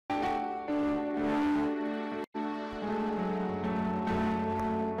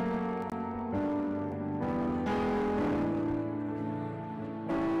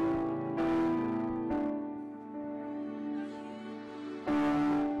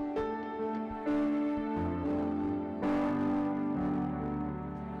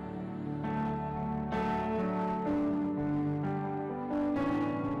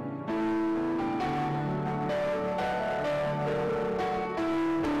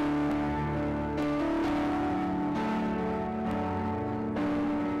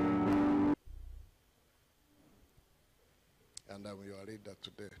and I'm your leader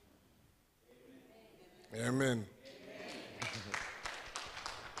today. Amen.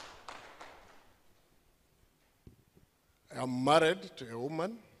 I'm married to a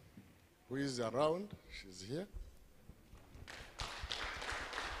woman who is around. She's here.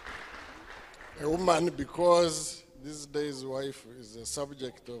 A woman because these days wife is a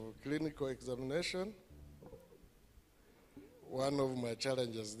subject of clinical examination. One of my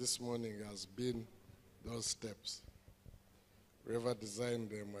challenges this morning has been those steps. Whoever designed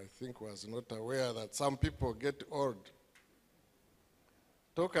them, I think, was not aware that some people get old.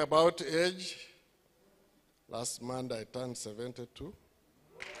 Talk about age. Last month I turned 72.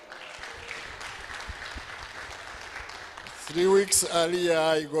 3 weeks earlier,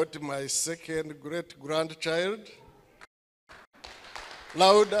 I got my second great-grandchild.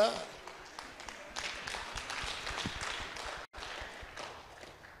 Louder.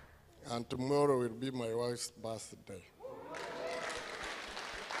 And tomorrow will be my wife's birthday.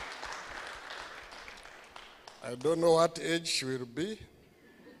 I don't know what age she will be,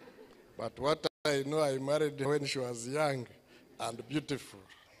 but what I know, I married her when she was young and beautiful.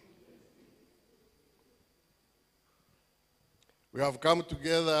 We have come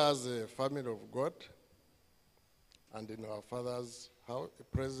together as a family of God and in our Father's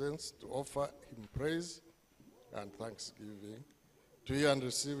presence to offer him praise and thanksgiving, to hear and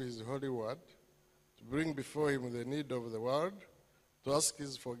receive his holy word, to bring before him the need of the world, to ask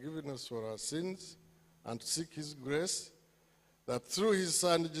his forgiveness for our sins, and to seek his grace, that through his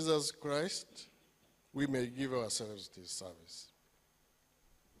Son, Jesus Christ, we may give ourselves to his service.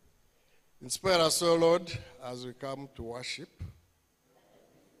 Inspire us, O Lord, as we come to worship.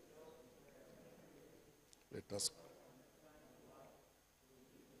 Let us.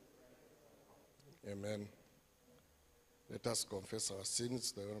 Amen. Let us confess our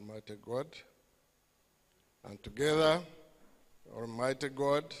sins to the Almighty God. And together, Almighty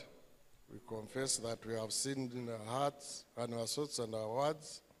God, we confess that we have sinned in our hearts and our thoughts and our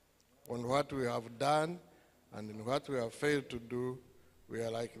words, on what we have done and in what we have failed to do. We are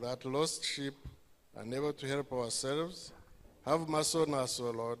like that lost sheep, unable to help ourselves. Have mercy on us,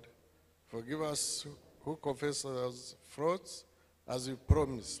 O Lord. Forgive us who confess our faults as you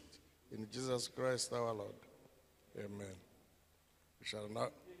promised. In Jesus Christ our Lord. Amen. We shall now.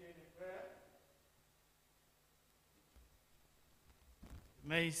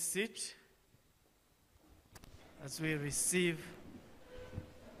 May sit as we receive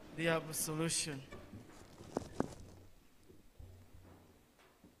the absolution.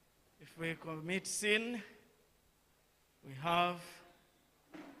 If we commit sin, we have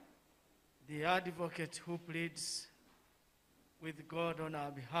the advocate who pleads with God on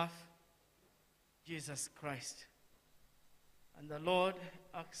our behalf, Jesus Christ. And the Lord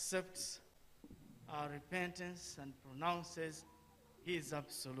accepts our repentance and pronounces his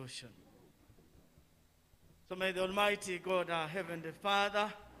absolution. So may the Almighty God, our Heavenly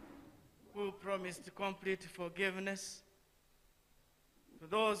Father, who promised complete forgiveness to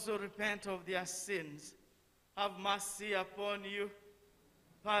those who repent of their sins, have mercy upon you,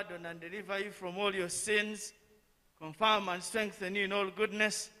 pardon and deliver you from all your sins, confirm and strengthen you in all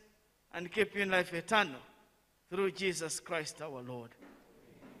goodness, and keep you in life eternal, through Jesus Christ our Lord.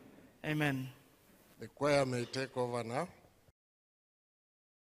 Amen. The choir may take over now.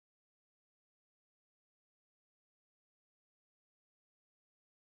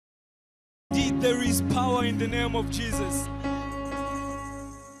 Indeed, there is power in the name of Jesus.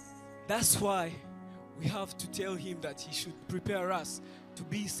 That's why we have to tell him that he should prepare us to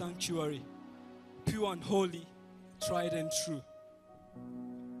be sanctuary, pure and holy, tried and true.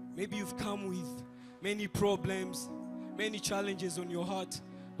 Maybe you've come with many problems, many challenges on your heart,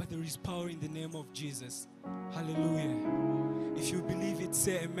 but there is power in the name of Jesus. Hallelujah. If you believe it,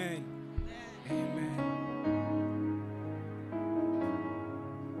 say amen. Amen.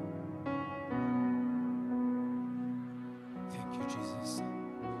 Thank you, Jesus.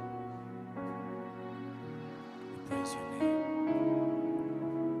 We praise your name.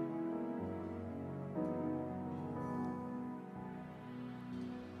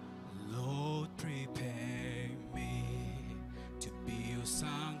 Lord, prepare me to be your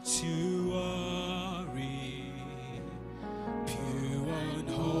sanctuary, pure and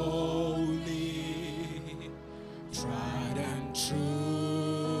holy, tried and true,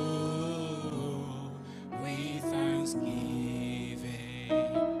 with thanksgiving.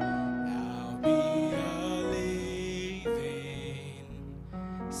 I'll be a living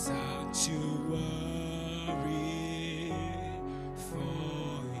sanctuary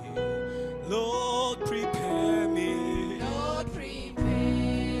for you. Lord, prepare me. Lord,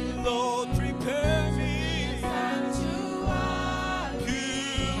 prepare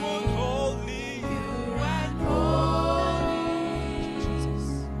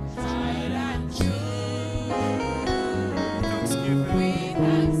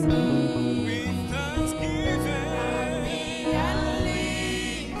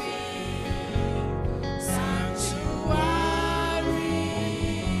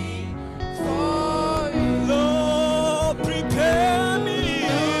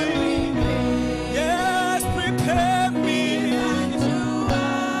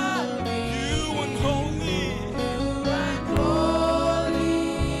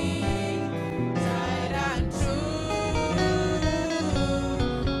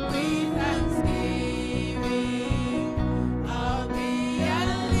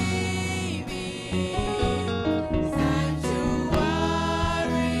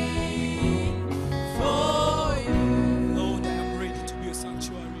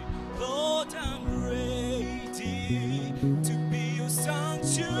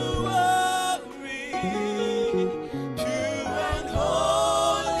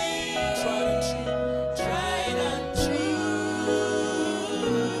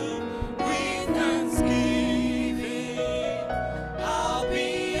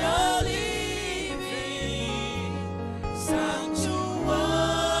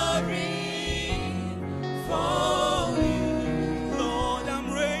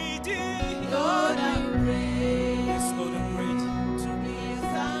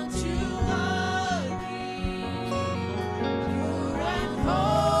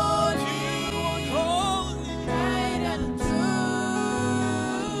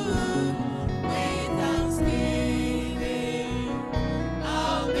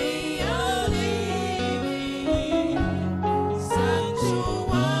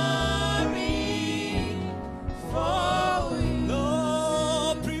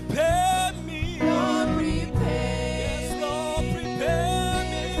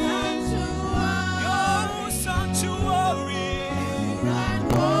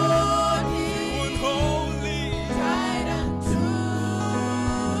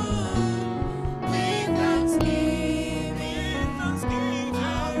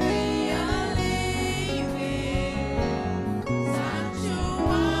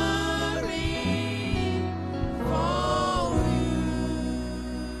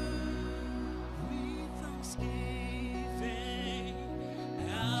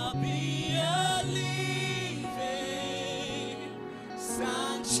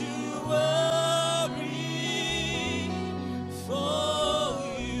sanctuary for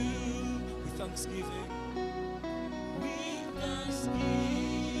you. With thanksgiving. With thanksgiving,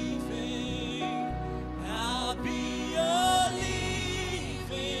 I'll be your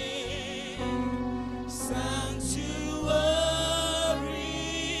living sanctuary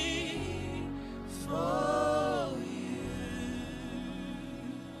for you.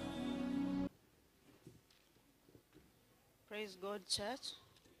 Praise God, church.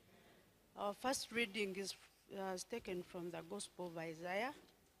 Our first reading is taken from the Gospel of Isaiah.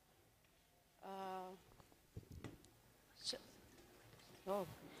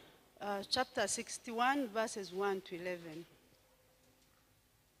 Chapter 61, verses 1 to 11.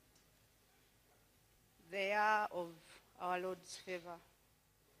 The year of our Lord's favor.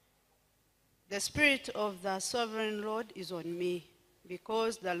 The Spirit of the Sovereign Lord is on me,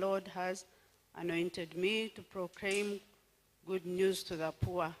 because the Lord has anointed me to proclaim good news to the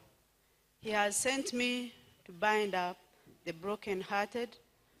poor. He has sent me to bind up the brokenhearted,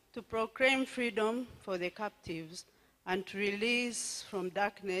 to proclaim freedom for the captives, and to release from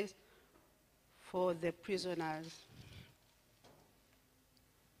darkness for the prisoners.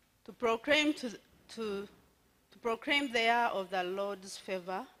 To proclaim the year of the Lord's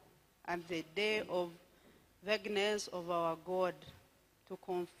favor and the day of vengeance of our God, to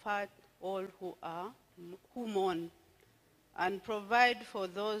comfort all who mourn, and provide for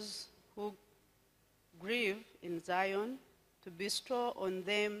those who grieve in Zion, to bestow on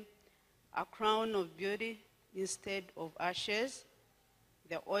them a crown of beauty instead of ashes,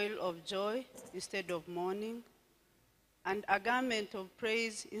 the oil of joy instead of mourning, and a garment of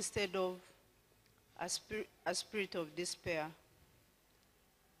praise instead of a spirit of despair.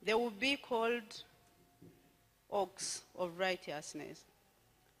 They will be called oaks of righteousness,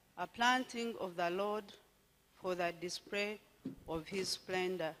 a planting of the Lord for the display of his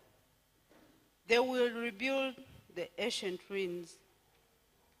splendor. They will rebuild the ancient ruins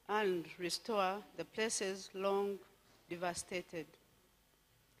and restore the places long devastated.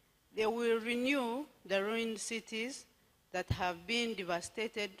 They will renew the ruined cities that have been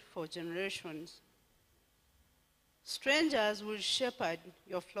devastated for generations. Strangers will shepherd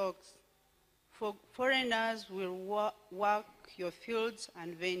your flocks, for foreigners will work your fields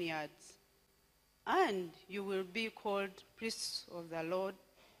and vineyards. And you will be called priests of the Lord.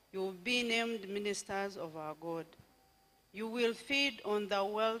 You will be named ministers of our God. You will feed on the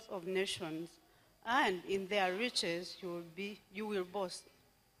wealth of nations, and in their riches you will boast.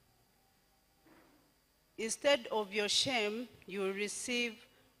 Instead of your shame, you will receive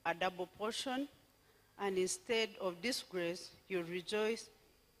a double portion, and instead of disgrace, you will rejoice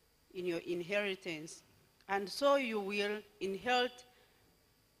in your inheritance. And so you will inherit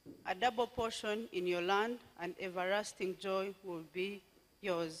a double portion in your land, and everlasting joy will be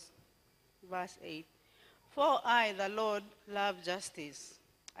yours. Verse 8. For I, the Lord, love justice.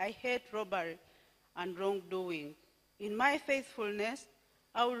 I hate robbery and wrongdoing. In my faithfulness,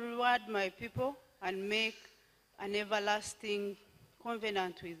 I will reward my people and make an everlasting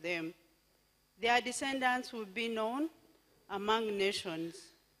covenant with them. Their descendants will be known among the nations,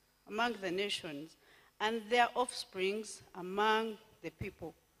 and their offsprings among the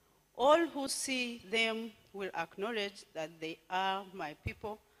people. All who see them will acknowledge that they are my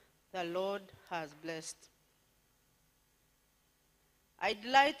people. The Lord has blessed. I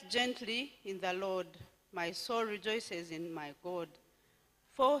delight gently in the Lord. My soul rejoices in my God.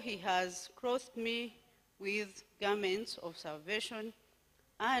 For he has clothed me with garments of salvation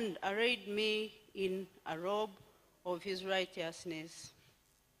and arrayed me in a robe of his righteousness.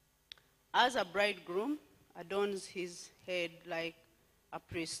 As a bridegroom adorns his head like a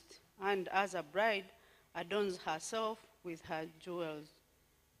priest, and as a bride adorns herself with her jewels.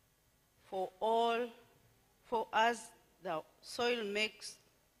 For as the soil makes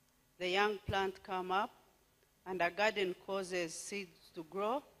the young plant come up, and a garden causes seeds to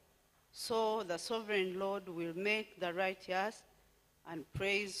grow, so the sovereign Lord will make the righteous and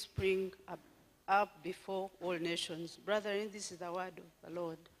praise spring up before all nations. Brethren, this is the word of the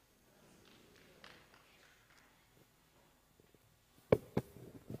Lord.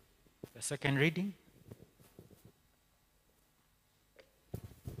 The second reading.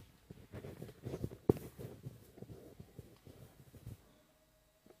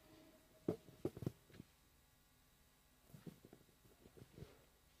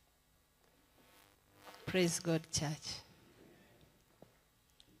 Praise God, church.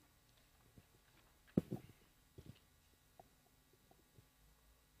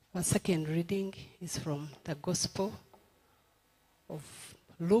 Our second reading is from the Gospel of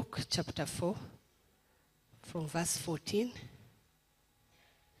Luke chapter 4, from verse 14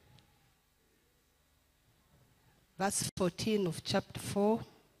 verse 14 of chapter 4,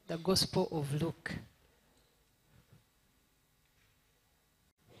 the Gospel of Luke.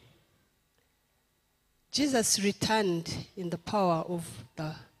 Jesus returned in the power of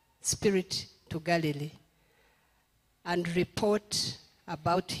the Spirit to Galilee, and report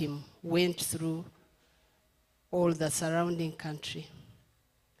about him went through all the surrounding country.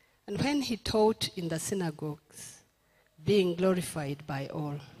 And when he taught in the synagogues, being glorified by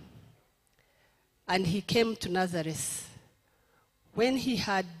all. And he came to Nazareth, when he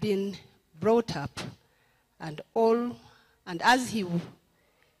had been brought up, and as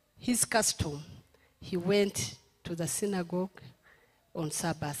his custom, he went to the synagogue on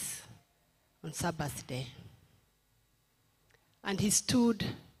Sabbath day. And he stood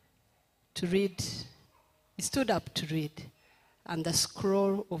up to read, and the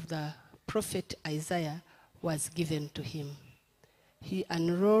scroll of the prophet Isaiah was given to him. He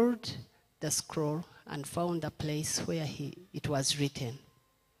unrolled the scroll and found the place where it was written,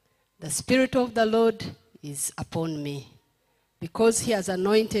 "The Spirit of the Lord is upon me, because he has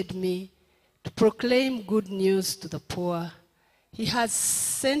anointed me to proclaim good news to the poor. He has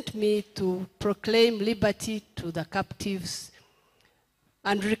sent me to proclaim liberty to the captives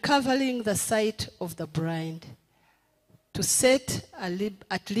and recovering the sight of the blind, to set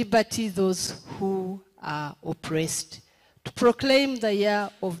at liberty those who are oppressed, to proclaim the year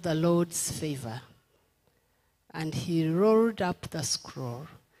of the Lord's favor." And he rolled up the scroll,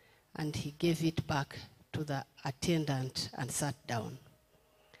 and he gave it back to the attendant and sat down.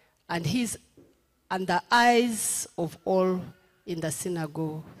 And the eyes of all in the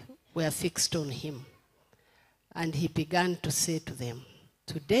synagogue were fixed on him. And he began to say to them,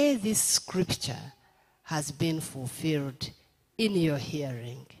 "Today this scripture has been fulfilled in your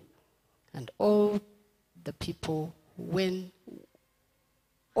hearing." And all the people,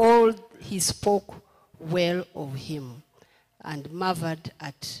 he spoke well of him and marveled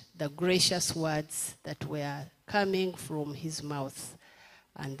at the gracious words that were coming from his mouth.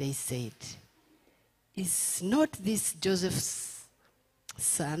 And they said, "Is not this Joseph's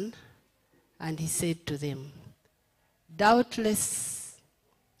son?" And he said to them, "Doubtless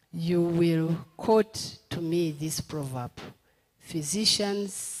you will quote to me this proverb,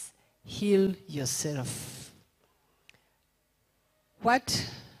 'Physicians, heal yourself.' What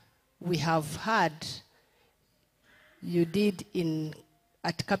we have heard you did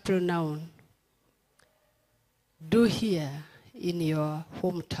at Capernaum, do here in your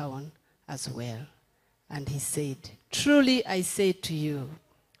hometown as well." And he said, "Truly I say to you,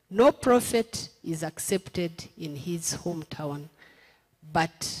 no prophet is accepted in his hometown.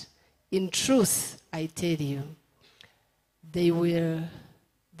 But in truth, I tell you, there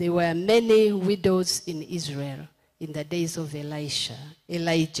were many widows in Israel in the days of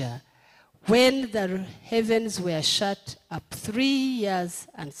Elijah, when the heavens were shut up 3 years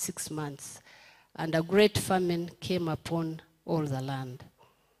and 6 months, and a great famine came upon all the land.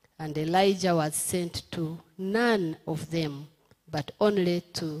 And Elijah was sent to none of them, but only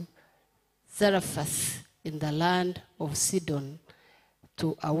to Zarephath in the land of Sidon,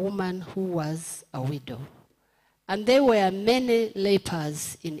 to a woman who was a widow. And there were many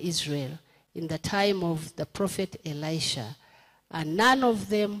lepers in Israel in the time of the prophet Elisha, and none of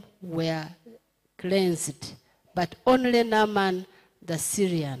them were cleansed, but only Naaman the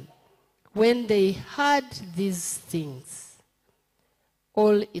Syrian. When they heard these things,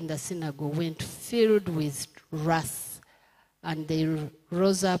 all in the synagogue went filled with wrath, and they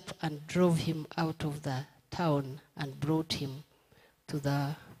rose up and drove him out of the town and brought him to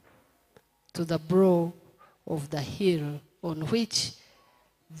the brow of the hill on which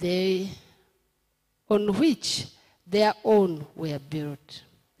their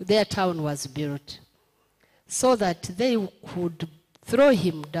town was built, so that they could throw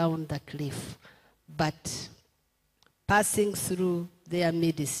him down the cliff. But passing through their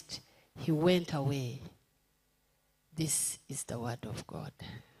midst, he went away. This is the word of God.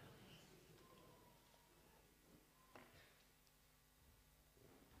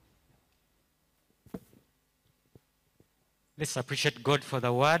 Let's appreciate God for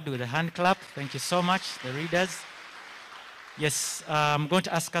the word with a hand clap. Thank you so much, the readers. Yes, I'm going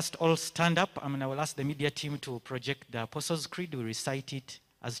to ask us to all stand up. I will ask the media team to project the Apostles' Creed. We recite it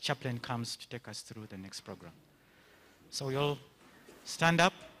as chaplain comes to take us through the next program. So we all stand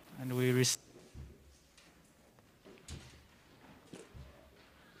up and we recite.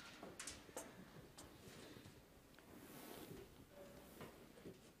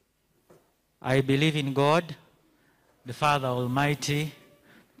 I believe in God, the Father Almighty,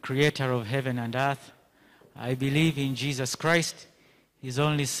 creator of heaven and earth. I believe in Jesus Christ, his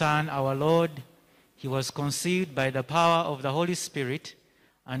only Son, our Lord. He was conceived by the power of the Holy Spirit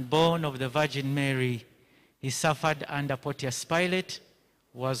and born of the Virgin Mary. He suffered under Pontius Pilate,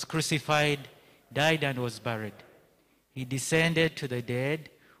 was crucified, died, and was buried. He descended to the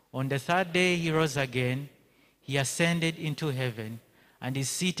dead. On the third day he rose again. He ascended into heaven and is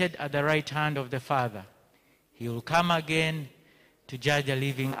seated at the right hand of the Father. He will come again to judge the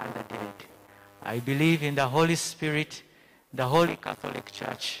living and the dead. I believe in the Holy Spirit, the Holy Catholic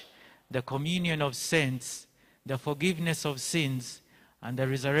Church, the communion of saints, the forgiveness of sins, and the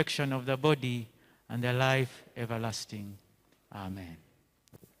resurrection of the body, and the life everlasting. Amen.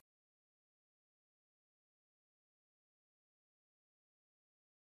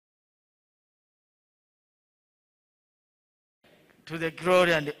 To the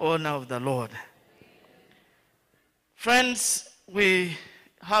glory and the honor of the Lord. Friends, we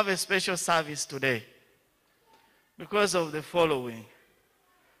have a special service today because of the following.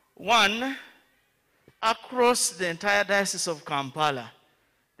 One, across the entire Diocese of Kampala,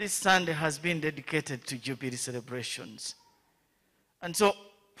 this Sunday has been dedicated to Jubilee celebrations. And so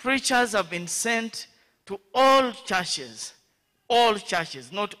preachers have been sent to all churches,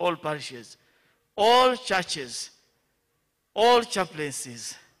 not all parishes, all churches, all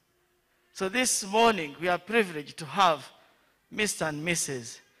chaplaincies. So this morning we are privileged to have Mr. and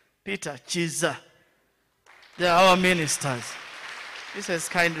Mrs. Peter Kiiza. They are our ministers. This is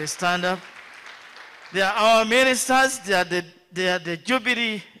kindly stand up. They are our ministers. They are the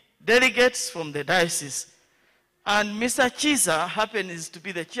Jubilee delegates from the diocese. And Mr. Kiiza happens to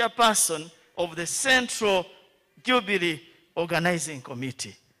be the chairperson of the Central Jubilee Organizing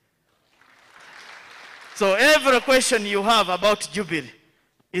Committee. So every question you have about Jubilee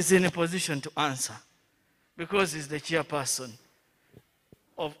is in a position to answer because he's the chairperson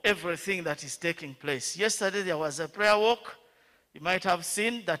of everything that is taking place. Yesterday there was a prayer walk. You might have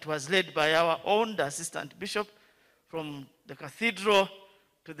seen that was led by our own assistant bishop from the cathedral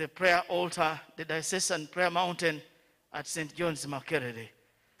to the prayer altar, the diocesan prayer mountain at St. John's Makerere,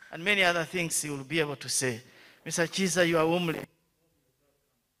 and many other things he will be able to say. Mr. Kiiza, you are warmly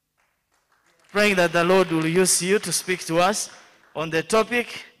praying that the Lord will use you to speak to us on the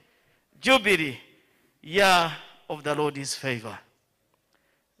topic, Jubilee, Year of the Lord's Favor.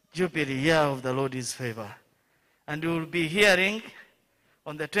 Jubilee, Year of the Lord's Favor. And we will be hearing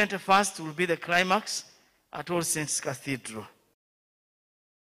on the 21st will be the climax at All Saints Cathedral.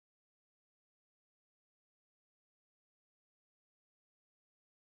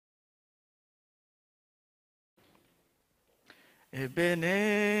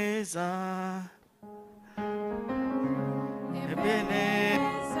 Ebenezer, Ebenezer,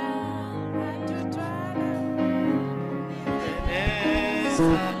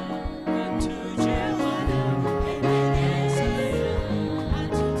 Ebenezer.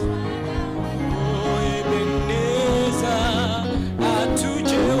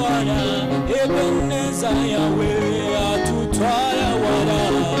 Yahweh atutwala wala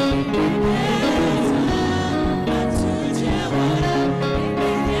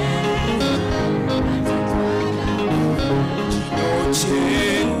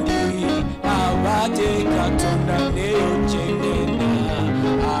Chendi abate katonda neyo chenena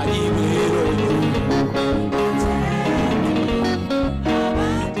alibero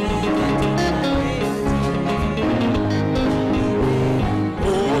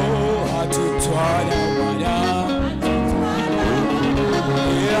oh atutwala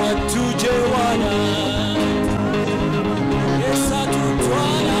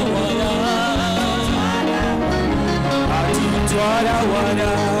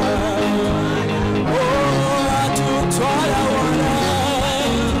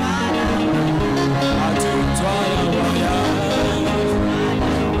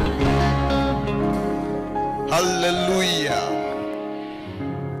Hallelujah.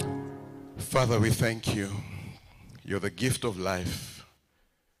 Father, we thank you. You're the gift of life.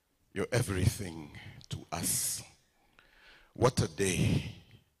 You're everything to us. What a day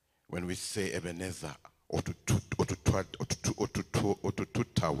when we say Ebenezer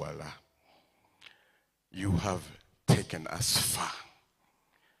Otututawala. You have taken us far.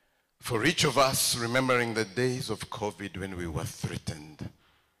 For each of us, remembering the days of COVID when we were threatened,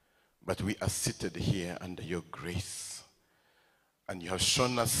 but we are seated here under your grace. And you have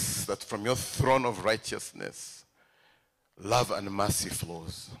shown us that from your throne of righteousness, love and mercy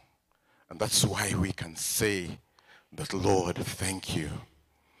flows. And that's why we can say that, Lord, thank you.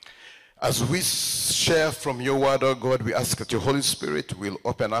 As we share from your word, oh God, we ask that your Holy Spirit will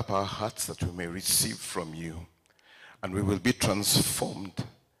open up our hearts that we may receive from you. And we will be transformed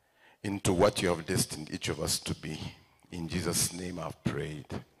into what you have destined each of us to be. In Jesus' name I've prayed.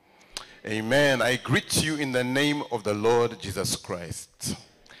 Amen. I greet you in the name of the Lord Jesus Christ.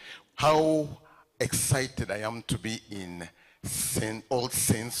 How excited I am to be in All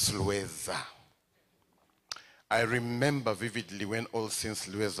Saints Lweza. I remember vividly when All Saints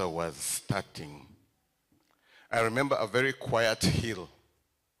Lweza was starting. I remember a very quiet hill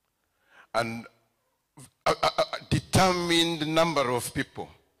and a determined number of people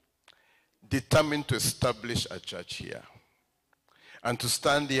determined to establish a church here. And to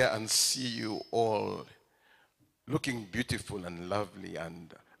stand here and see you all looking beautiful and lovely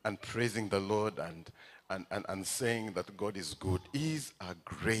and praising the Lord and saying that God is good is a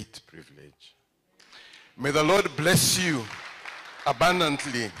great privilege. May the Lord bless you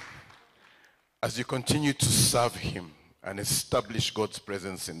abundantly as you continue to serve him and establish God's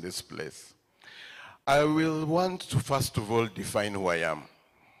presence in this place. I will want to first of all define who I am.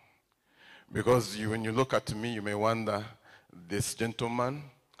 Because when you look at me, you may wonder, this gentleman,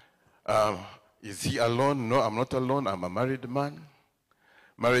 is he alone? No, I'm not alone. I'm a married man.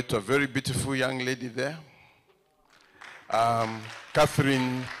 Married to a very beautiful young lady there.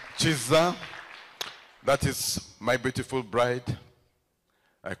 Catherine Kiiza. That is my beautiful bride.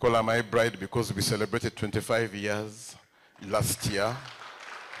 I call her my bride because we celebrated 25 years last year.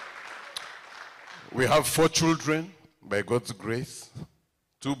 We have 4 children by God's grace,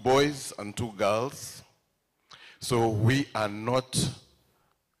 2 boys and 2 girls. So we are not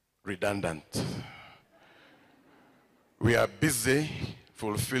redundant. We are busy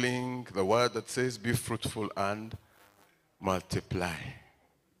fulfilling the word that says, be fruitful and multiply.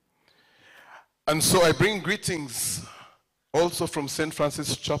 And so I bring greetings also from St.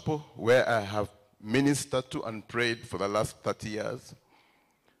 Francis Chapel, where I have ministered to and prayed for the last 30 years.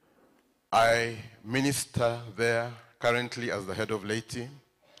 I minister there currently as the head of laity.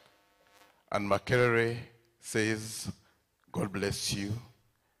 And Makerere says, God bless you.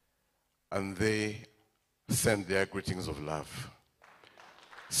 And they send their greetings of love.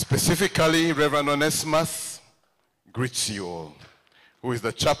 Specifically, Reverend Onesimus greets you all, who is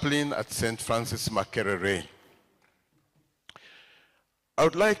the chaplain at St. Francis Makerere. I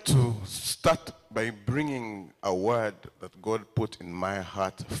would like to start by bringing a word that God put in my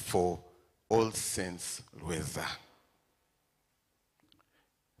heart for All Saints Lweza.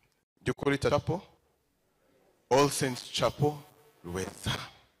 Do you call it a chapel? All Saints Chapel, Lweza.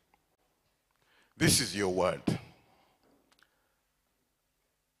 This is your word.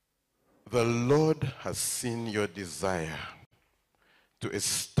 The Lord has seen your desire to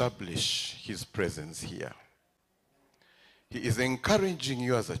establish his presence here. He is encouraging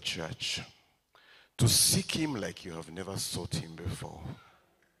you as a church to seek him like you have never sought him before.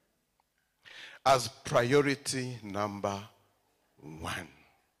 As priority number 1.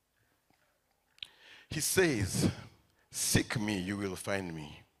 He says, seek me, you will find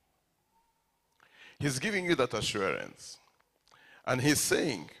me. He's giving you that assurance. And he's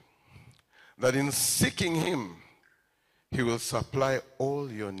saying that in seeking him, he will supply all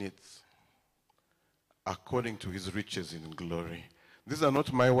your needs according to his riches in glory. These are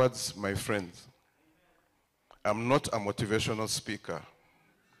not my words, my friends. I'm not a motivational speaker.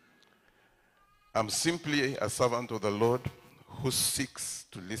 I'm simply a servant of the Lord who seeks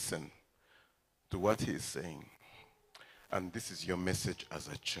to listen to what he is saying. And this is your message as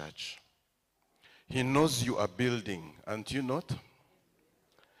a church. He knows you are building, aren't you not?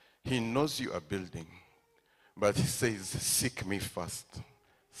 He knows you are building. But he says, seek me first.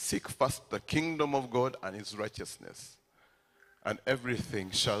 Seek first the kingdom of God and his righteousness, and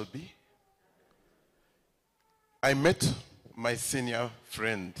everything shall be. I met my senior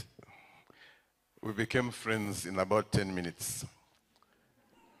friend. We became friends in about 10 minutes.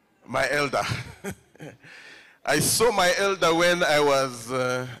 My elder. I saw my elder when I was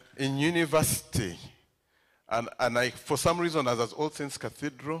in university. And I, for some reason, I was at All Saints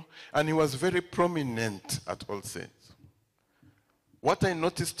Cathedral, and he was very prominent at All Saints. What I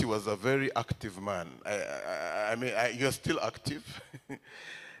noticed, he was a very active man. I mean, you're still active.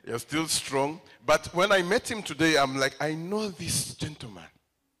 You're still strong. But when I met him today, I'm like, I know this gentleman.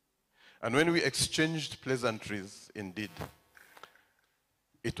 And when we exchanged pleasantries, indeed,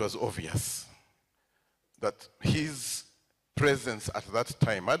 it was obvious that his presence at that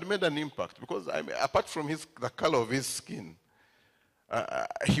time had made an impact, because apart from the color of his skin,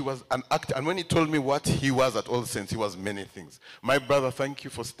 he was an actor. And when he told me what he was at All Saints, he was many things. My brother, thank you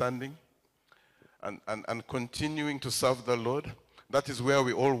for standing and continuing to serve the Lord. That is where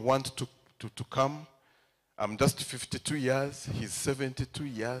we all want to come. I'm just 52 years. He's 72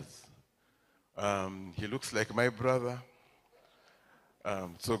 years. He looks like my brother.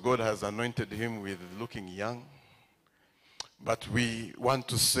 So God has anointed him with looking young. But we want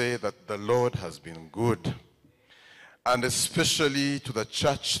to say that the Lord has been good. And especially to the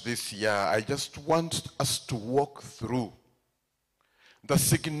church this year, I just want us to walk through the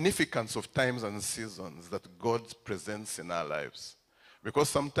significance of times and seasons that God presents in our lives. Because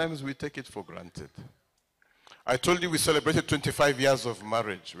sometimes we take it for granted. I told you we celebrated 25 years of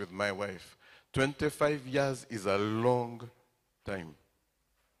marriage with my wife. 25 years is a long time.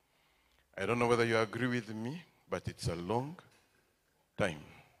 I don't know whether you agree with me, but it's a long time.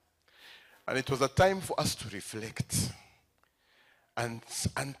 And it was a time for us to reflect and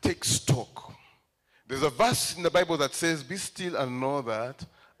take stock. There's a verse in the Bible that says, "Be still and know that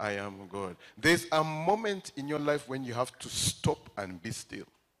I am God." There's a moment in your life when you have to stop and be still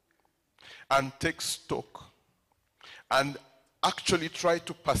and take stock and actually try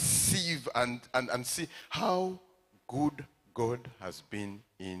to perceive and see how good God has been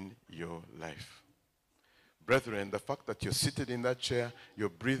in your life. Brethren, the fact that you're seated in that chair, you're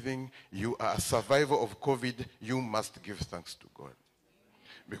breathing, you are a survivor of COVID, you must give thanks to God.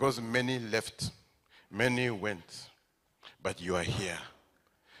 Because many left, many went, but you are here.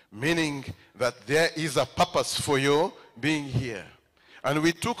 Meaning that there is a purpose for your being here. And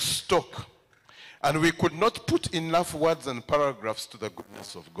we took stock, and we could not put enough words and paragraphs to the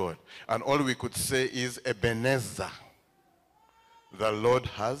goodness of God. And all we could say is, Ebenezer, the Lord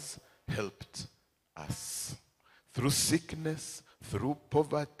has helped us. Through sickness, through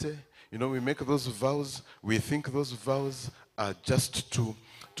poverty. You know, we make those vows, we think those vows are just to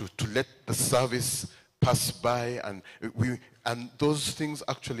let the service pass by, and those things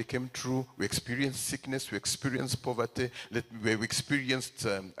actually came true. We experienced sickness, we experienced poverty, we experienced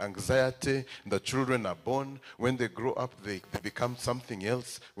anxiety. The children are born. When they grow up, they become something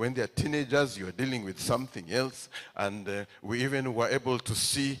else. When they're teenagers, you're dealing with something else. And we even were able to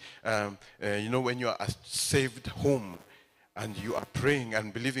see, you know, when you are a saved home and you are praying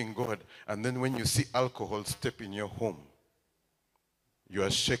and believing God, and then when you see alcohol step in your home, you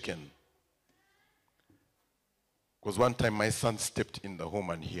are shaken. Because one time my son stepped in the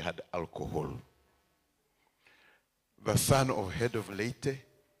home and he had alcohol. The son of head of Leyte,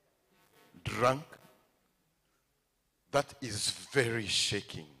 drunk. That is very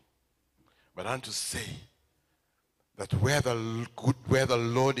shaking. But I want to say that where the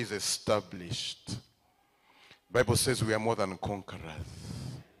Lord is established, the Bible says we are more than conquerors.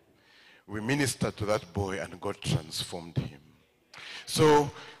 We ministered to that boy and God transformed him.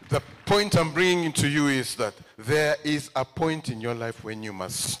 So the point I'm bringing to you is that there is a point in your life when you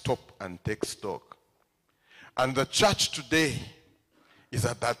must stop and take stock. And the church today is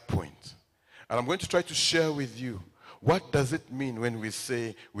at that point. And I'm going to try to share with you, what does it mean when we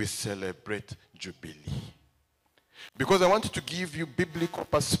say we celebrate Jubilee? Because I wanted to give you biblical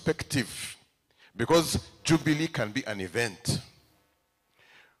perspective. Because Jubilee can be an event.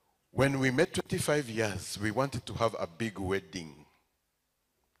 When we met 25 years, we wanted to have a big wedding.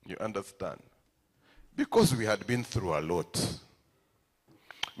 You understand? Because we had been through a lot.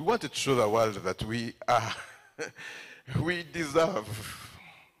 We wanted to show the world that we deserve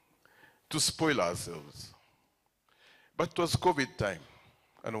to spoil ourselves. But it was COVID time,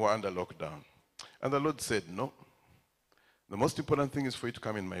 and we're under lockdown. And the Lord said, no. The most important thing is for you to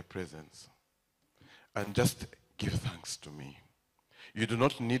come in my presence and just give thanks to me. You do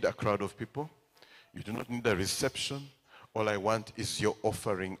not need a crowd of people. You do not need a reception. All I want is your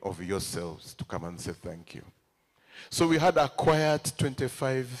offering of yourselves to come and say thank you. So we had a quiet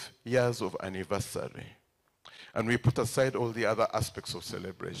 25 years of anniversary. And we put aside all the other aspects of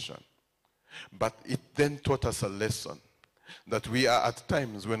celebration. But it then taught us a lesson that we are at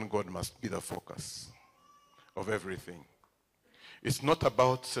times when God must be the focus of everything. It's not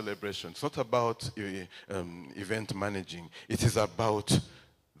about celebration. It's not about event managing. It is about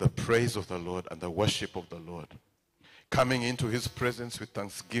the praise of the Lord and the worship of the Lord. Coming into his presence with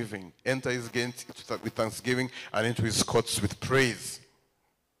thanksgiving. Enter his gates with thanksgiving and into his courts with praise.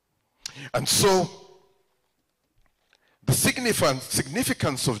 And so, the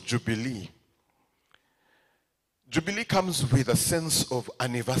significance of Jubilee. Jubilee comes with a sense of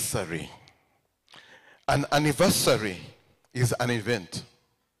anniversary. An anniversary is an event.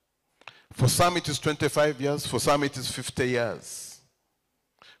 For some it is 25 years, for some it is 50 years.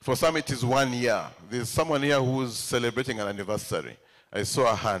 For some it is 1 year. There's someone here who is celebrating an anniversary. I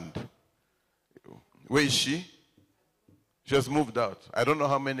saw a hand. Where is she? She has moved out. I don't know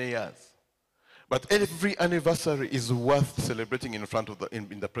how many years. But every anniversary is worth celebrating in front of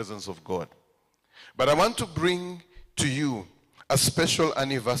in the presence of God. But I want to bring to you a special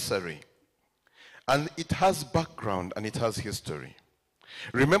anniversary. And it has background and it has history.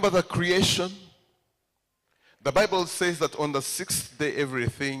 Remember the creation? The Bible says that on the sixth day,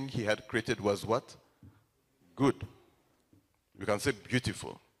 everything he had created was what? Good. You can say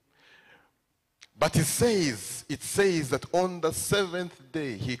beautiful. But it says that on the seventh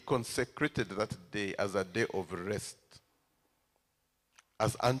day, he consecrated that day as a day of rest.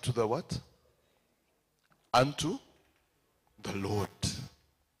 As unto the what? Unto the Lord.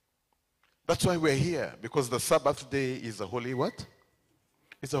 That's why we're here, because the Sabbath day is a holy what?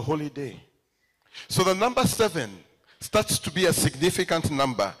 It's a holy day. So the number 7 starts to be a significant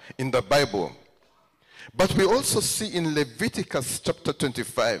number in the Bible. But we also see in Leviticus chapter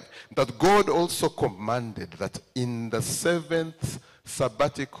 25 that God also commanded that in the 7th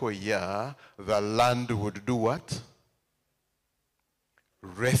sabbatical year, the land would do what?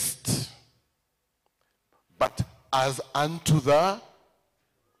 Rest. But as unto the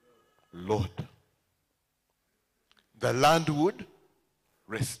Lord. The land would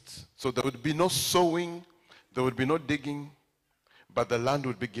rest. So there would be no sowing, there would be no digging, but the land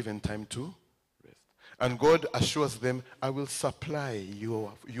would be given time to rest. And God assures them, I will supply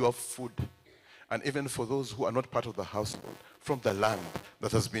your food. And even for those who are not part of the household, from the land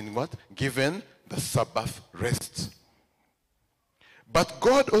that has been what? Given the Sabbath rest. But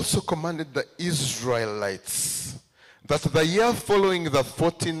God also commanded the Israelites that the year following the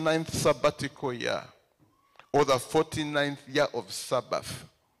 49th sabbatical year, or the 49th year of Sabbath,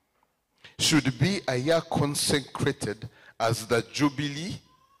 should be a year consecrated as the Jubilee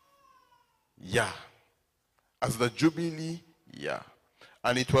year. As the Jubilee year.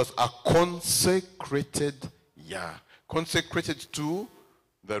 And it was a consecrated year. Consecrated to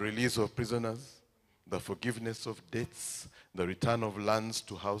the release of prisoners, the forgiveness of debts, the return of lands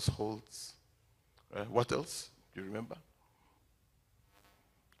to households. What else? Do you remember?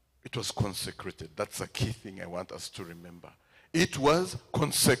 It was consecrated. That's a key thing I want us to remember. It was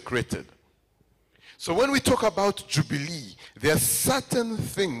consecrated. So when we talk about Jubilee, there are certain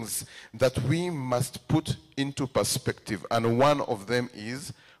things that we must put into perspective. And one of them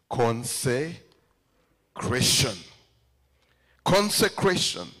is consecration.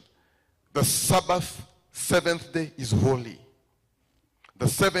 Consecration. The Sabbath, 7th day, is holy. The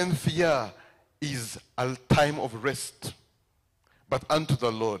 7th year is a time of rest, but unto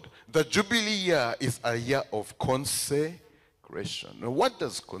the Lord. The Jubilee year is a year of consecration. Now, what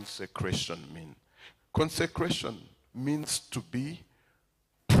does consecration mean? Consecration means to be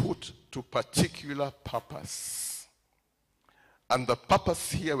put to particular purpose. And the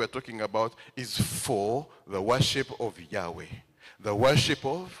purpose here we're talking about is for the worship of Yahweh. The worship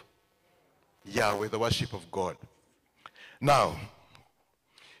of Yahweh, the worship of God. Now,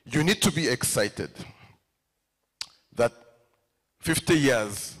 you need to be excited that 50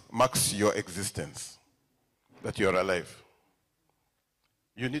 years marks your existence, that you're alive.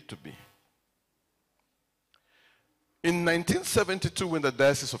 You need to be. In 1972, when the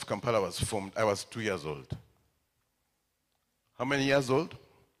Diocese of Kampala was formed, I was 2 years old. How many years old?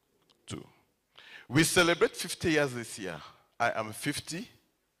 2. We celebrate 50 years this year. I am 52.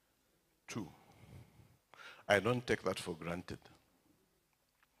 I don't take that for granted.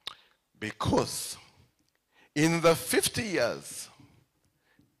 Because in the 50 years,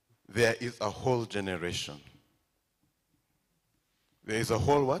 there is a whole generation. There is a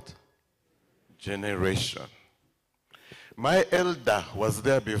whole what? Generation. My elder was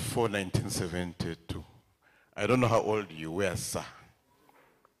there before 1972. I don't know how old you were, sir.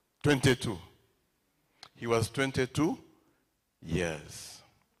 22. He was 22 years.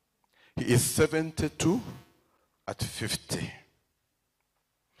 He is 72 at 50.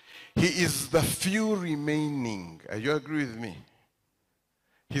 He is the few remaining. You agree with me?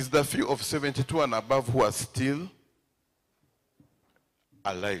 He's the few of 72 and above who are still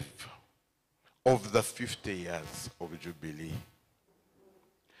alive of the 50 years of Jubilee.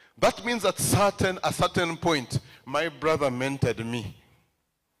 That means at a certain point, my brother mentored me.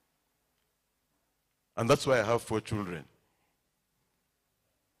 And that's why I have 4 children.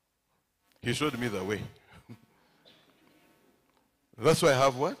 He showed me the way. That's why I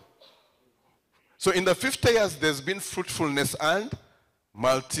have what? So in the 50 years, there's been fruitfulness and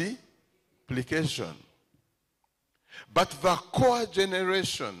multiplication. But the core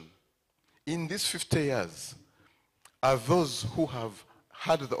generation in these 50 years are those who have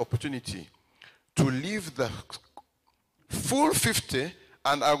had the opportunity to live the full 50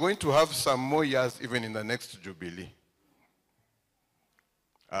 and are going to have some more years even in the next Jubilee.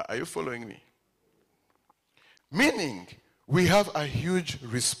 Are you following me? Meaning, we have a huge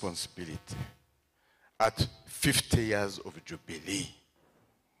responsibility at 50 years of Jubilee.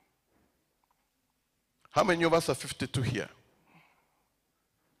 How many of us are 52 here?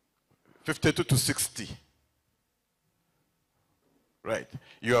 52 to 60. Right.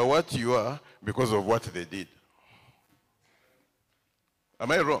 You are what you are because of what they did.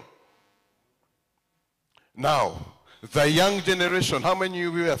 Am I wrong? Now, the young generation, how many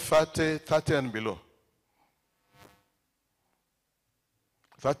of you are 30 and below?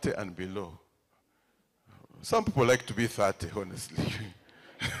 30 and below. Some people like to be 30, honestly.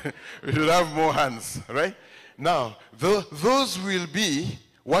 We should have more hands, right? Now, those will be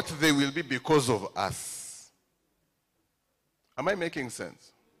what they will be because of us. Am I making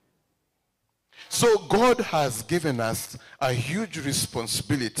sense? So God has given us a huge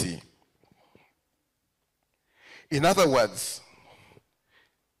responsibility. In other words,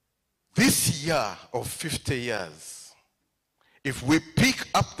 this year of 50 years, if we pick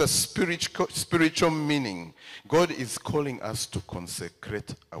up the spiritual meaning, God is calling us to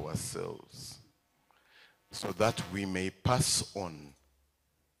consecrate ourselves so that we may pass on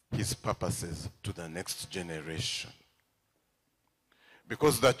his purposes to the next generation.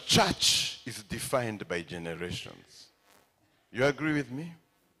 Because the church is defined by generations. You agree with me?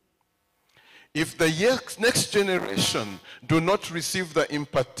 If the next generation do not receive the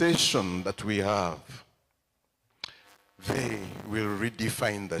impartation that we have, they will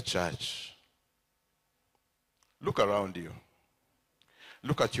redefine the church. Look around you.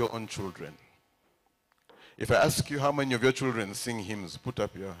 Look at your own children. If I ask you how many of your children sing hymns, put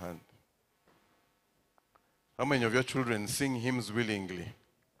up your hand. How many of your children sing hymns willingly?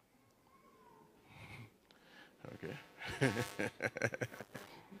 Okay.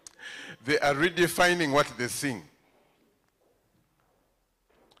 They are redefining what they sing.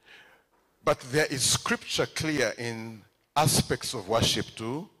 But there is scripture clear in aspects of worship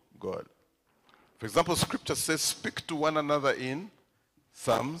to God. For example, scripture says, speak to one another in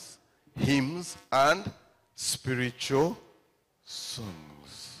psalms, hymns, and spiritual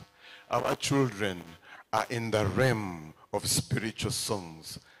songs. Our children are in the realm of spiritual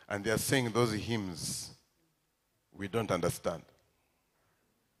songs, and they are saying those hymns we don't understand.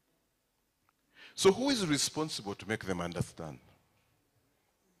 So who is responsible to make them understand?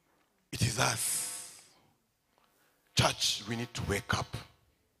 It is us. Church, we need to wake up.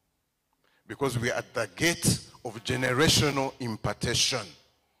 Because we are at the gate of generational impartation.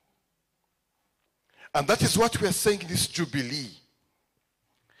 And that is what we are saying this Jubilee.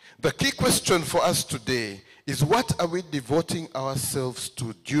 The key question for us today is, what are we devoting ourselves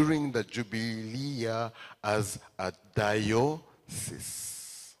to during the Jubilee year as a diocese?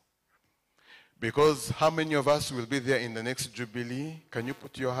 Because how many of us will be there in the next Jubilee? Can you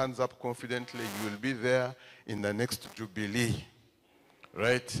put your hands up confidently? You will be there in the next Jubilee.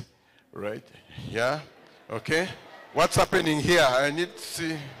 Right? Right? Yeah? Okay? What's happening here? I need to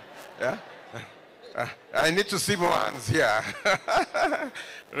see. Yeah? I need to see more hands here.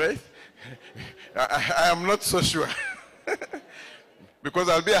 Right? I am not so sure. Because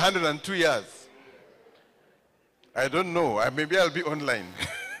I'll be 102 years. I don't know. Maybe I'll be online.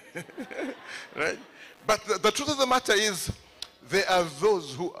 Right? But the truth of the matter is, there are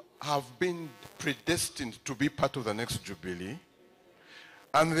those who have been predestined to be part of the next Jubilee.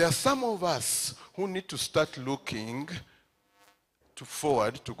 And there are some of us who need to start looking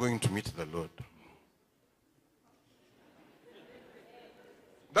forward to going to meet the Lord.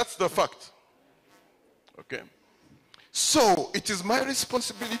 That's the fact. Okay. So it is my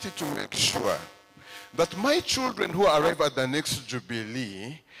responsibility to make sure that my children who arrive at the next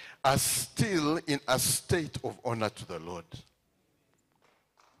Jubilee are still in a state of honor to the Lord.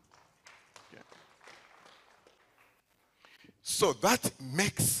 Okay. So that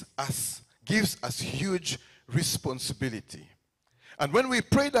gives us huge responsibility. And when we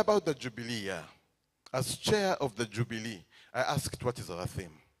prayed about the Jubilee year, as chair of the Jubilee, I asked, what is our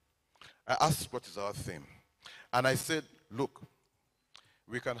theme? And I said, look,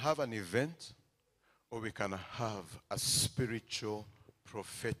 we can have an event, or we can have a spiritual,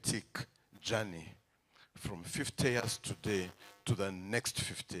 prophetic journey from 50 years today to the next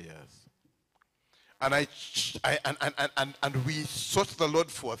 50 years. And we sought the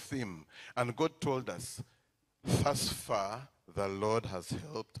Lord for a theme, and God told us, thus far the Lord has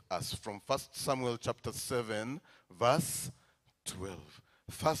helped us. From 1 Samuel chapter 7, verse 12.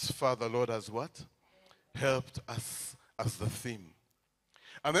 Thus far the Lord has what? Helped us, as the theme.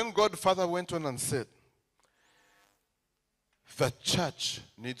 And then God Father went on and said, the church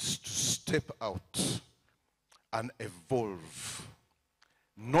needs to step out and evolve,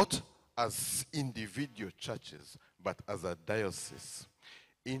 not as individual churches, but as a diocese,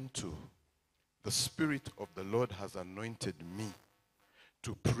 into the Spirit of the Lord has anointed me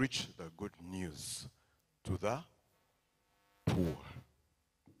to preach the good news to the poor.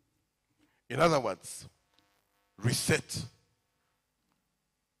 In other words, reset,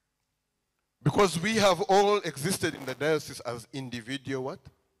 Because we have all existed in the diocese as individual what?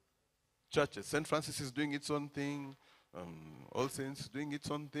 Churches. St. Francis is doing its own thing. All Saints is doing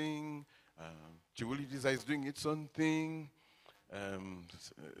its own thing. Kiiza is doing its own thing.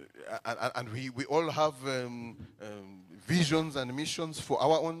 And we all have visions and missions for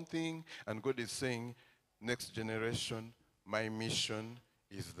our own thing. And God is saying, next generation, my mission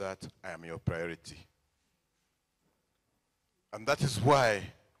is that I am your priority. And that is why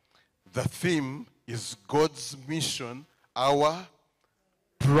the theme is God's mission, our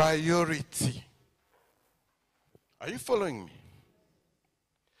priority. Are you following me?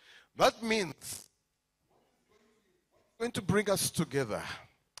 That means what's going to bring us together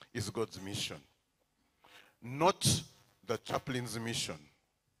is God's mission. Not the chaplain's mission.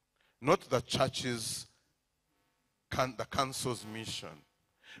 Not the church's, the council's mission.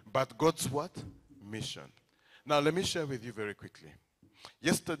 But God's what? Mission. Now let me share with you very quickly.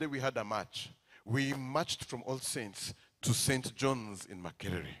 Yesterday we had a march. We marched from All Saints to St. John's in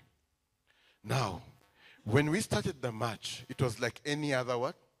Makerere. Now, when we started the march, it was like any other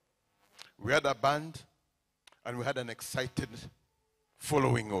what? We had a band and we had an excited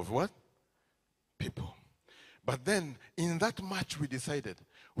following of what? People. But then, in that march we decided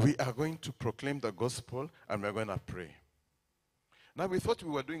we are going to proclaim the gospel and we're going to pray. Now we thought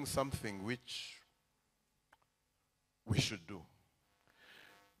we were doing something which we should do.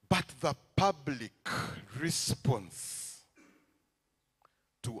 But the public response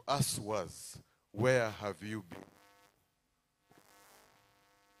to us was, where have you been?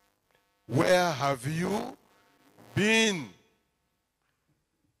 Where have you been?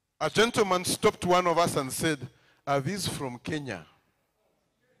 A gentleman stopped one of us and said, are these from Kenya?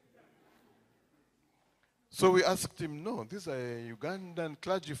 So we asked him, no, these are Ugandan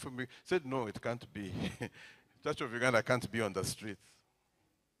clergy from me. He said, no, it can't be. Church of Uganda can't be on the streets.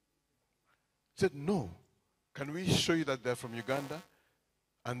 He said, no. Can we show you that they're from Uganda?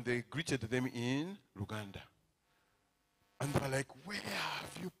 And they greeted them in Uganda. And they were like, where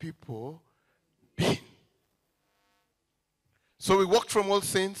have you people been? So we walked from All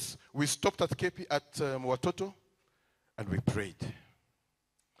Saints. We stopped at Watoto, and we prayed.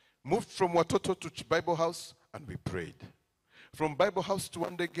 Moved from Watoto to Bible House, and we prayed. From Bible House to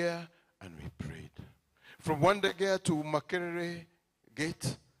Wandegea, and we prayed. From Wandegea to Makerere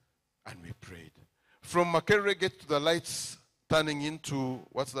Gate, and we prayed. From Makerere Gate to the lights turning into,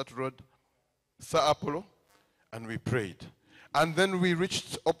 what's that road? Sir Apollo, and we prayed. And then we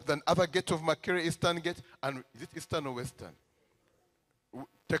reached up the other gate of Makerere, Eastern Gate, and is it Eastern or Western?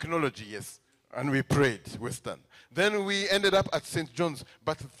 Technology, yes. And we prayed, Western. Then we ended up at St. John's,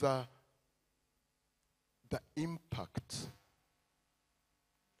 but the impact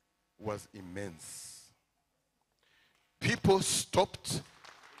was immense. People stopped,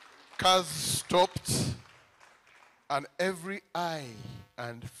 cars stopped, and every eye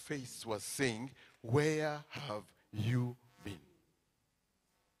and face was saying, where have you been?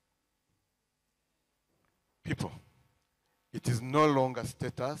 People, it is no longer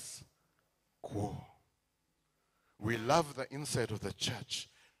status quo. We love the inside of the church.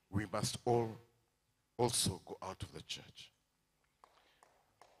 We must all also go out of the church.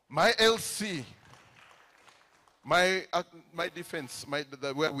 My LC, my defense,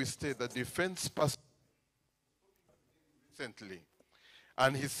 where we stay, the defense pastor recently,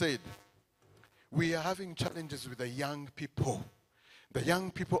 and he said, we are having challenges with the young people. The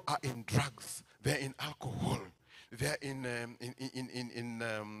young people are in drugs. They're in alcohol. They're in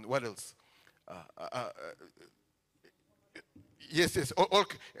what else? Yes.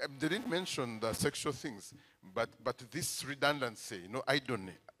 They didn't mention the sexual things, but this redundancy,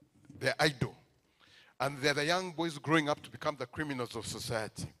 idleness. They're idle. And they're the young boys growing up to become the criminals of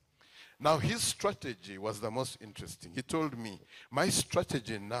society. Now, his strategy was the most interesting. He told me, my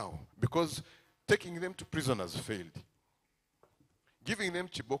strategy now, because taking them to prison has failed. Giving them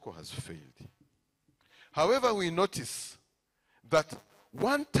Chiboko has failed. However, we notice that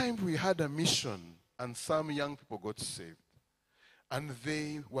one time we had a mission and some young people got saved. And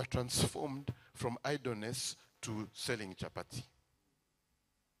they were transformed from idleness to selling chapati.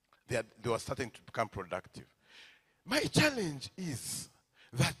 They were starting to become productive. My challenge is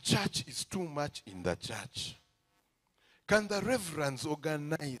that church is too much in the church. Can the reverends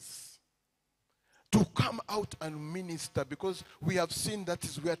organize to come out and minister? Because we have seen that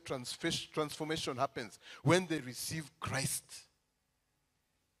is where transformation happens, when they receive Christ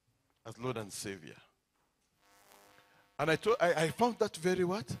as Lord and Savior. And I found that very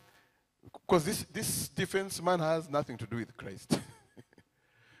what? Because this defense man has nothing to do with Christ.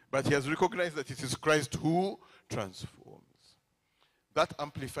 But he has recognized that it is Christ who transforms. That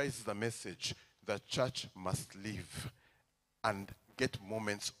amplifies the message that church must live and get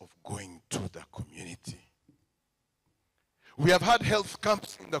moments of going to the community. We have had health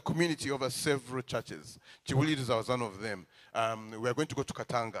camps in the community over several churches. Chibulides was one of them. We are going to go to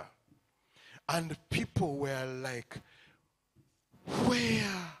Katanga. And people were like, where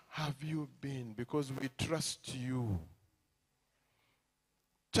have you been? Because we trust you.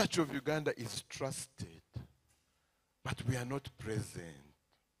 Church of Uganda is trusted, but we are not present.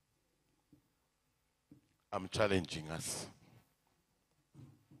 I'm challenging us.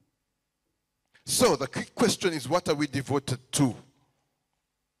 So the quick question is, what are we devoted to?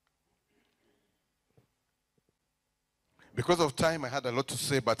 Because of time, I had a lot to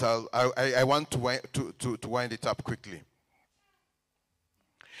say, but I want to wind it up quickly.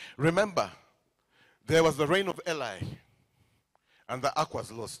 Remember, there was the reign of Eli, and the ark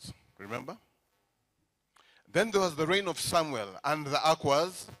was lost. Remember? Then there was the reign of Samuel, and the ark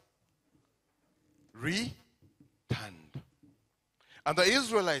was returned. And the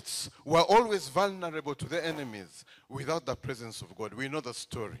Israelites were always vulnerable to their enemies without the presence of God. We know the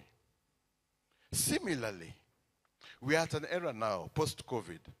story. Similarly, we are at an era now,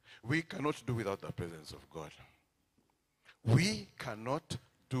 post-COVID. We cannot do without the presence of God. We cannot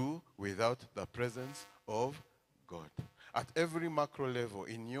do without the presence of God. At every macro level,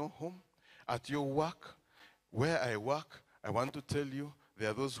 in your home, at your work, where I work, I want to tell you,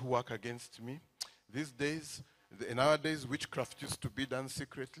 there are those who work against me. These days, in our days, witchcraft used to be done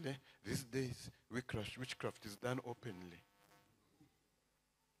secretly. These days, witchcraft is done openly.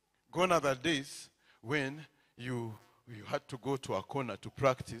 Gone are the days when you had to go to a corner to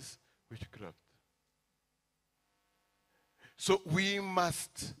practice witchcraft. So we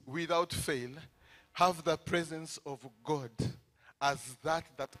must, without fail, have the presence of God as that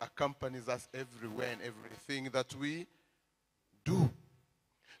accompanies us everywhere and everything that we do.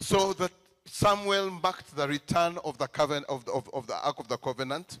 So that Samuel marked the return of the covenant of the Ark of the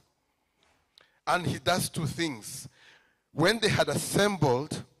Covenant, and he does two things. When they had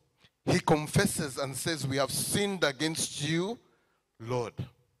assembled, he confesses and says, "We have sinned against you, Lord."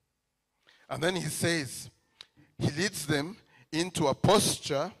 And then he says, he leads them into a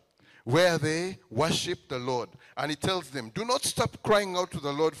posture where they worship the Lord. And he tells them, "Do not stop crying out to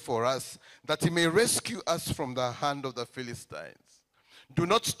the Lord for us, that he may rescue us from the hand of the Philistines." Do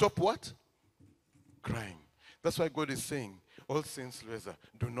not stop what? Crying. That's why God is saying, all saints, Lweza,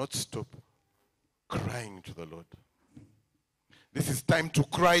 do not stop crying to the Lord. This is time to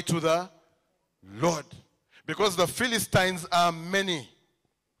cry to the Lord. Because the Philistines are many.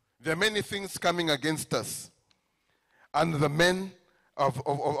 There are many things coming against us. And the men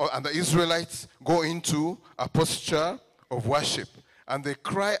and the Israelites go into a posture of worship. And they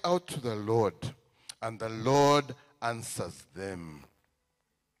cry out to the Lord. And the Lord answers them.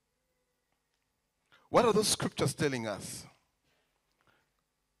 What are those scriptures telling us?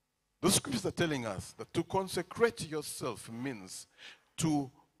 Those scriptures are telling us that to consecrate yourself means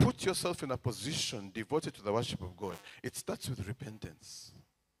to put yourself in a position devoted to the worship of God. It starts with repentance.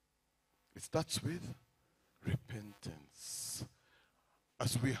 It starts with repentance.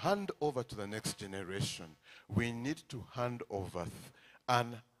 As we hand over to the next generation, we need to hand over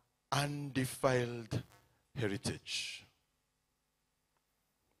an undefiled heritage.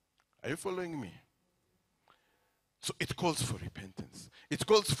 Are you following me? So it calls for repentance. It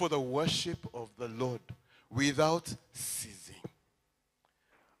calls for the worship of the Lord without ceasing.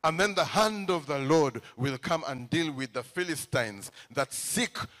 And then the hand of the Lord will come and deal with the Philistines that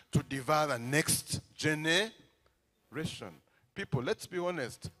seek to devour the next generation. People, let's be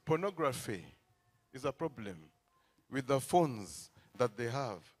honest, pornography is a problem with the phones that they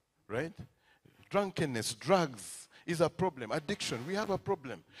have, right? Drunkenness, drugs is a problem. Addiction, we have a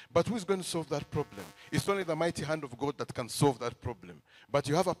problem. But who's going to solve that problem? It's only the mighty hand of God that can solve that problem. But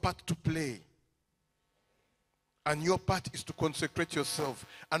you have a part to play. And your part is to consecrate yourself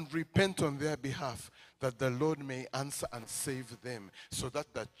and repent on their behalf, that the Lord may answer and save them, so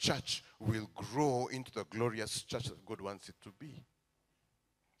that the church will grow into the glorious church that God wants it to be.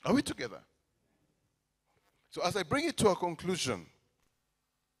 Are we together? So as I bring it to a conclusion,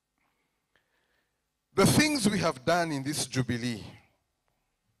 the things we have done in this Jubilee,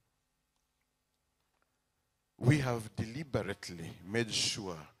 we have deliberately made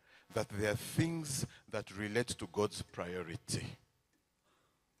sure that there are things that relate to God's priority.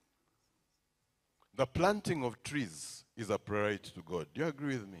 The planting of trees is a priority to God. Do you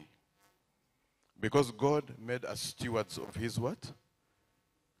agree with me? Because God made us stewards of his what?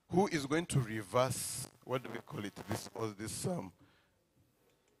 Who is going to reverse, what do we call it, this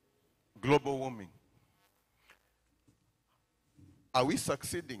global warming? Are we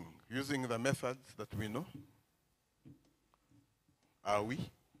succeeding using the methods that we know? Are we?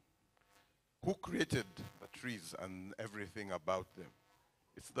 Who created the trees and everything about them?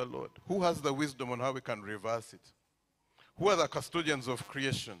 It's the Lord. Who has the wisdom on how we can reverse it? Who are the custodians of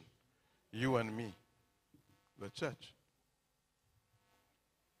creation? You and me. The church.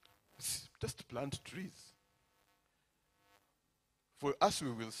 Just plant trees. For us,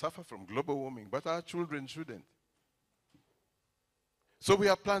 we will suffer from global warming, but our children shouldn't. So we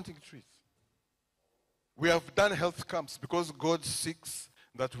are planting trees. We have done health camps because God seeks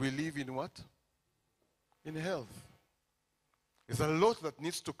that we live in what? In health. There's a lot that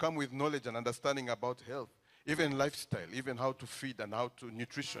needs to come with knowledge and understanding about health, even lifestyle, even how to feed and how to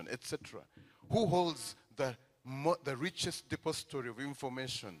nutrition, etc. Who holds the richest depository of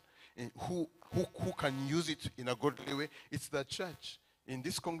information? Who can use it in a godly way? It's the church. In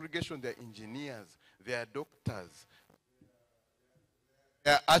this congregation, there are engineers, there are doctors,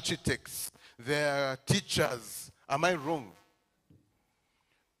 there are architects, there are teachers. Am I wrong?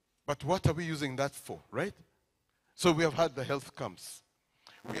 But what are we using that for, right? So we have had the health camps.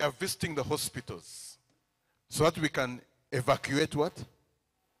 We are visiting the hospitals so that we can evacuate what?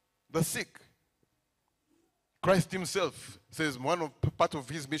 The sick. Christ himself says part of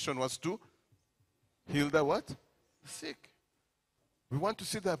his mission was to heal the what? The sick. We want to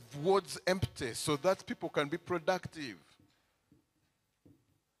see the wards empty so that people can be productive.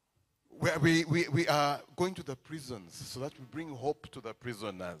 We are going to the prisons so that we bring hope to the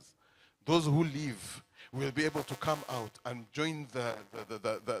prisoners. Those who leave will be able to come out and join the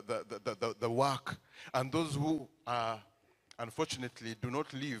work. And those who unfortunately do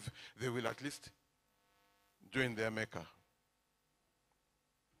not leave, they will at least join their maker.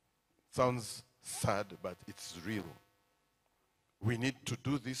 Sounds sad, but it's real. We need to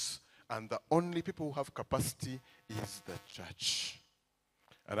do this, and the only people who have capacity is the church.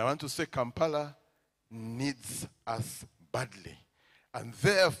 And I want to say Kampala needs us badly. And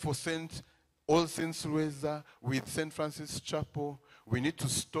therefore, All Saints Lweza with St. Francis Chapel, we need to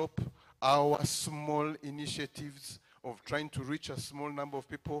stop our small initiatives of trying to reach a small number of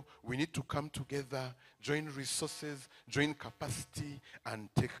people. We need to come together, join resources, join capacity, and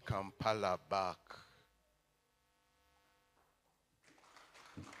take Kampala back.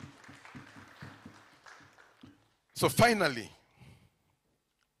 So finally,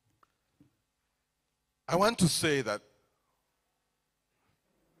 I want to say that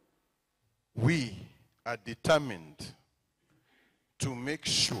we are determined to make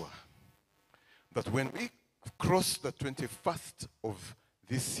sure that when we cross the 21st of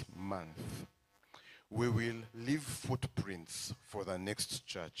this month, we will leave footprints for the next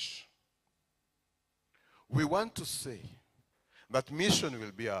church. We want to say that mission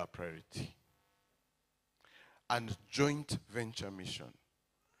will be our priority and joint venture mission.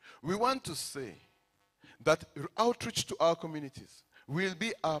 We want to say that outreach to our communities will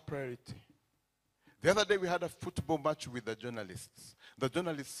be our priority. The other day we had a football match with the journalists. The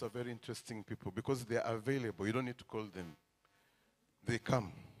journalists are very interesting people because they are available. You don't need to call them. They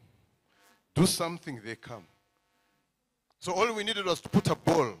come. Do something, they come. So all we needed was to put a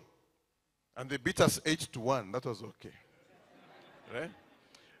ball, and they beat us 8-1. That was okay. Right?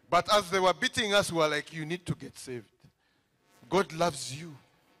 But as they were beating us, we were like, you need to get saved. God loves you.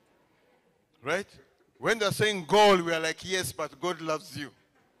 Right? When they're saying goal, we are like, yes, but God loves you.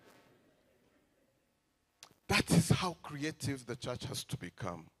 That is how creative the church has to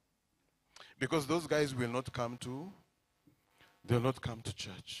become. Because those guys will not come to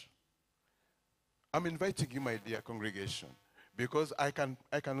church. I'm inviting you, my dear congregation, because I can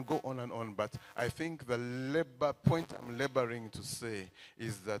go on and on, but I think the point I'm laboring to say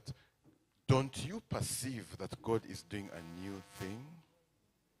is that don't you perceive that God is doing a new thing?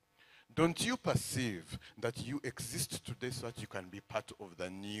 Don't you perceive that you exist today so that you can be part of the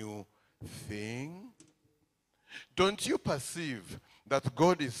new thing? Don't you perceive that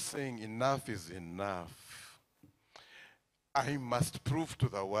God is saying enough is enough? I must prove to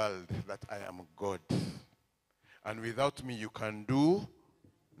the world that I am God. And without me you can do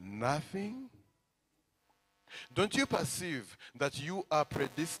nothing. Don't you perceive that you are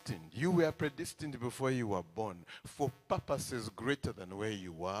predestined? You were predestined before you were born for purposes greater than where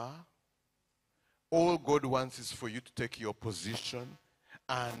you are. All God wants is for you to take your position,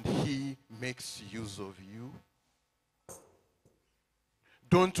 and he makes use of you.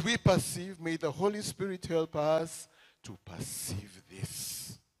 Don't we perceive? May the Holy Spirit help us to perceive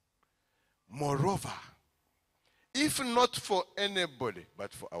this. Moreover, if not for anybody,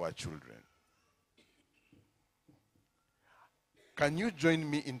 but for our children, can you join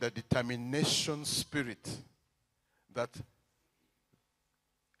me in the determination spirit that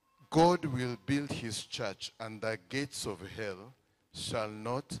God will build his church, and the gates of hell shall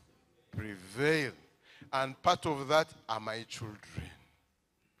not prevail. And part of that are my children.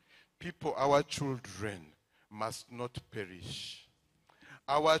 People, our children must not perish.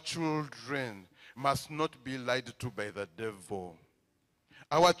 Our children must not be lied to by the devil.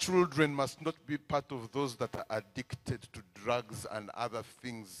 Our children must not be part of those that are addicted to drugs and other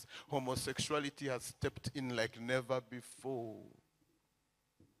things. Homosexuality has stepped in like never before.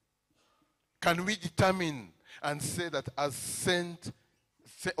 Can we determine and say that as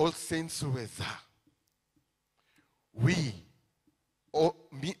All Saints Lweza,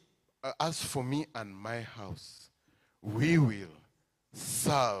 as for me and my house, we will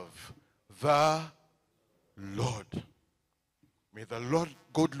serve the Lord. May the Lord,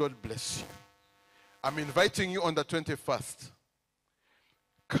 good Lord, bless you. I'm inviting you on the 21st.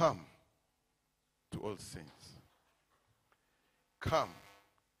 Come to All Saints. Come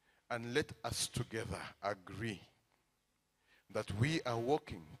and let us together agree that we are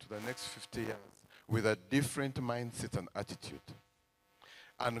walking to the next 50 years with a different mindset and attitude.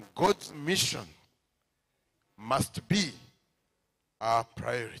 And God's mission must be our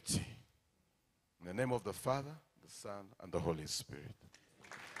priority. In the name of the Father, the Son, and the Holy Spirit.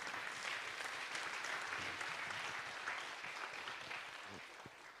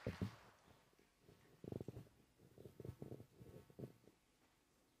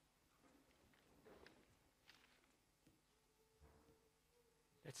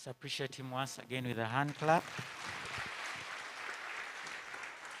 Let's appreciate him once again with a hand clap.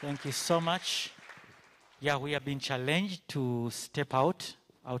 Thank you so much. Yeah, we have been challenged to step out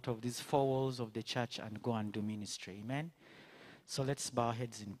of these four walls of the church and go and do ministry. Amen. So let's bow our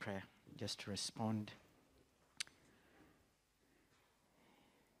heads in prayer just to respond.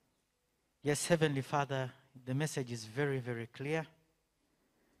 Yes, Heavenly Father, the message is very, very clear.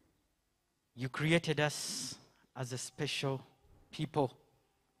 You created us as a special people.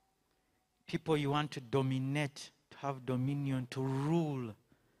 People you want to dominate, to have dominion, to rule,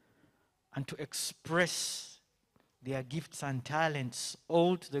 and to express their gifts and talents,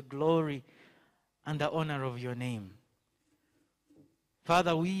 all to the glory and the honor of your name.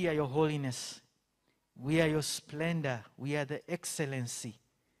 Father, we are your holiness. We are your splendor. We are the excellency.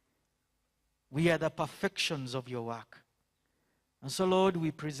 We are the perfections of your work. And so, Lord,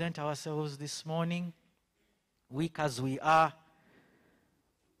 we present ourselves this morning, weak as we are.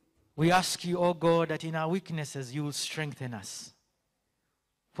 We ask you, oh God, that in our weaknesses you will strengthen us.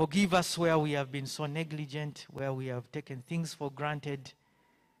 Forgive us where we have been so negligent, where we have taken things for granted.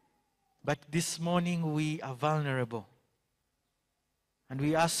 But this morning we are vulnerable. And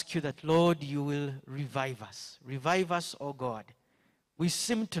we ask you that, Lord, you will revive us. Revive us, oh God. We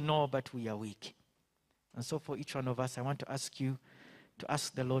seem to know, but we are weak. And so for each one of us, I want to ask you to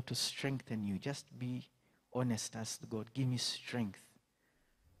ask the Lord to strengthen you. Just be honest, ask God, give me strength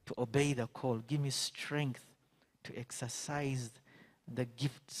to obey the call. Give me strength to exercise the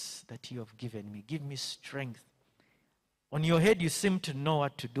gifts that you have given me. Give me strength. On your head, you seem to know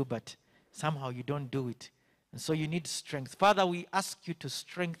what to do, but somehow you don't do it. And so you need strength. Father, we ask you to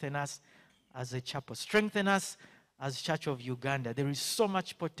strengthen us as a chapel. Strengthen us as Church of Uganda. There is so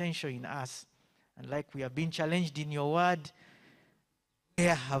much potential in us. And like we have been challenged in your word,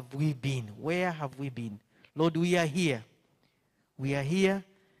 where have we been? Where have we been? Lord, we are here. We are here.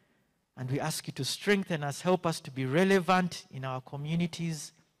 And we ask you to strengthen us, help us to be relevant in our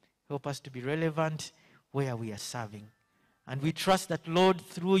communities, help us to be relevant where we are serving. And we trust that, Lord,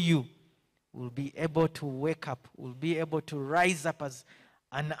 through you, we'll be able to wake up, we'll be able to rise up as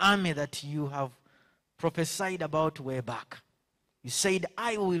an army that you have prophesied about way back. You said,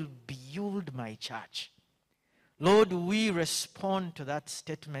 I will build my church. Lord, we respond to that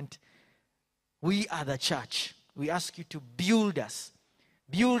statement. We are the church. We ask you to build us.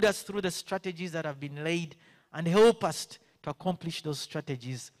 Build us through the strategies that have been laid and help us to accomplish those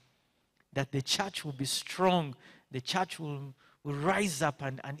strategies, that the church will be strong, the church will rise up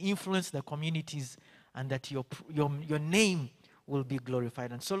and influence the communities, and that your name will be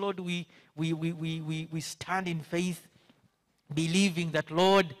glorified. And so, Lord, we stand in faith, believing that,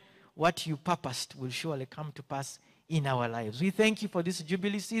 Lord, what you purposed will surely come to pass in our lives. We thank you for this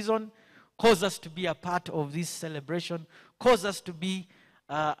Jubilee season. Cause us to be a part of this celebration. Cause us to be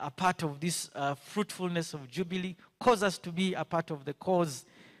a part of this fruitfulness of Jubilee. Cause us to be a part of the cause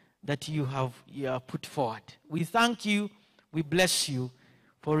that you have put forward. We thank you. We bless you.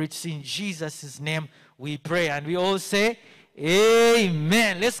 For it's in Jesus' name we pray. And we all say,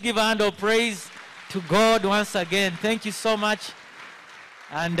 amen. Let's give a hand of praise to God once again. Thank you so much.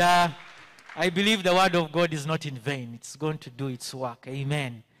 And I believe the word of God is not in vain. It's going to do its work.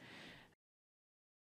 Amen.